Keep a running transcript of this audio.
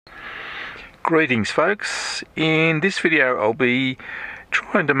Greetings folks. In this video I'll be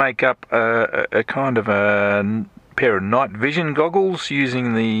trying to make up a kind of a pair of night vision goggles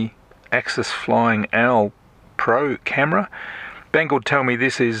using the Axis Flying Owl Pro camera. Banggood tell me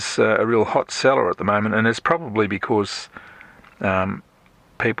this is a real hot seller at the moment, and it's probably because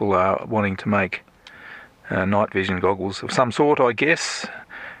people are wanting to make night vision goggles of some sort, I guess.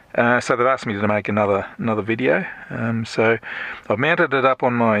 So they've asked me to make another video. So I've mounted it up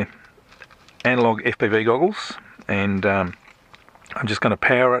on my analog FPV goggles, and I'm just going to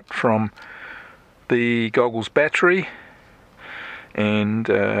power it from the goggles battery and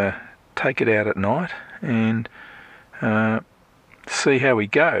take it out at night and see how we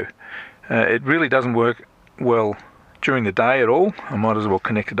go. It really doesn't work well during the day at all. I might as well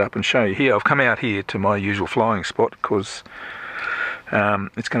connect it up and show you here. I've come out here to my usual flying spot because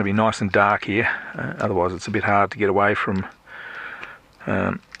it's going to be nice and dark here, otherwise it's a bit hard to get away from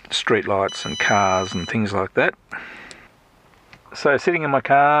street lights and cars and things like that. So sitting in my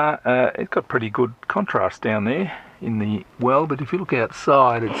car, it's got pretty good contrast down there in the well, but if you look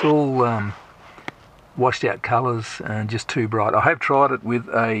outside it's all washed out colours and just too bright. I have tried it with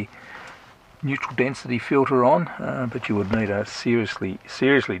a neutral density filter on, but you would need a seriously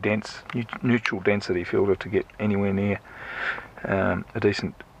dense neutral density filter to get anywhere near a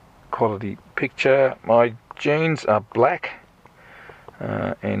decent quality picture. My jeans are black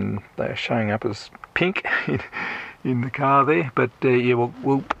and they're showing up as pink in the car there, but yeah,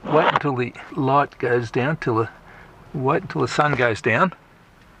 we'll wait until the light goes down, wait until the sun goes down,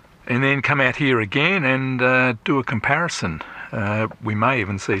 and then come out here again and do a comparison. We may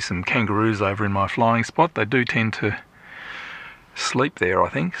even see some kangaroos over in my flying spot. They do tend to sleep there, I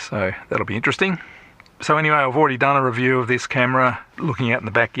think, so that'll be interesting. So anyway, I've already done a review of this camera looking out in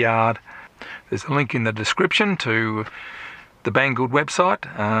the backyard. There's a link in the description to the Banggood website,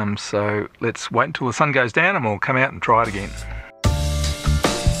 so let's wait until the sun goes down and we'll come out and try it again.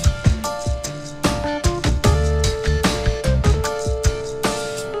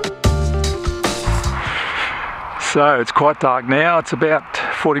 So it's quite dark now. It's about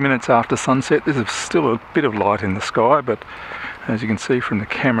 40 minutes after sunset. There's still a bit of light in the sky, but as you can see from the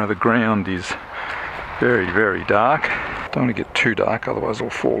camera, the ground is very dark. Don't want to get too dark, otherwise it'll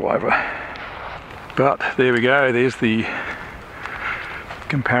fall over. But there we go, there's the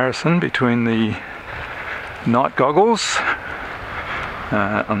comparison between the night goggles.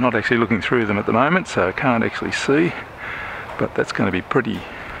 I'm not actually looking through them at the moment, so I can't actually see, but that's going to be pretty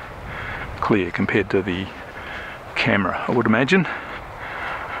clear compared to the camera, I would imagine.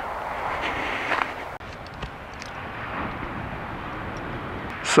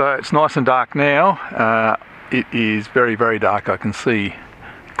 So it's nice and dark now. It is very dark. I can see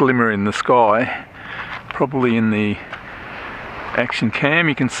glimmer in the sky. Probably in the action cam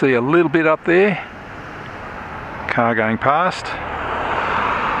you can see a little bit up there. Car going past.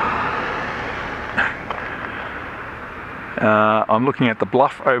 I'm looking at the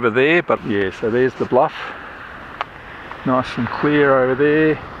bluff over there, but yeah, so there's the bluff. Nice and clear over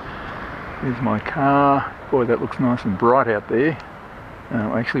there. There's my car. Boy, that looks nice and bright out there.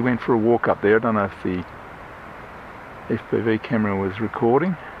 I actually went for a walk up there. I don't know if the FPV camera was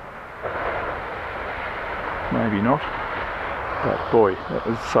recording. Maybe not. But boy, that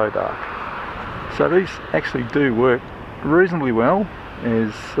was so dark. So these actually do work reasonably well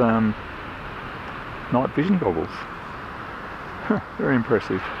as night vision goggles. Very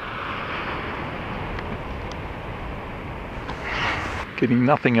impressive. Getting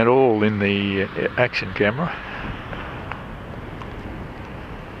nothing at all in the action camera.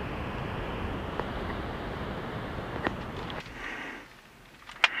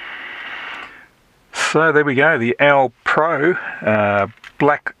 So there we go, the Owl Pro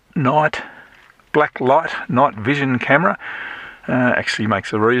black light night vision camera actually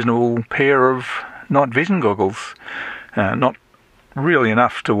makes a reasonable pair of night vision goggles. Not really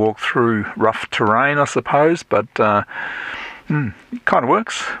enough to walk through rough terrain, I suppose, but it kind of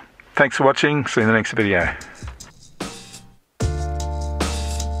works. Thanks for watching, see you in the next video.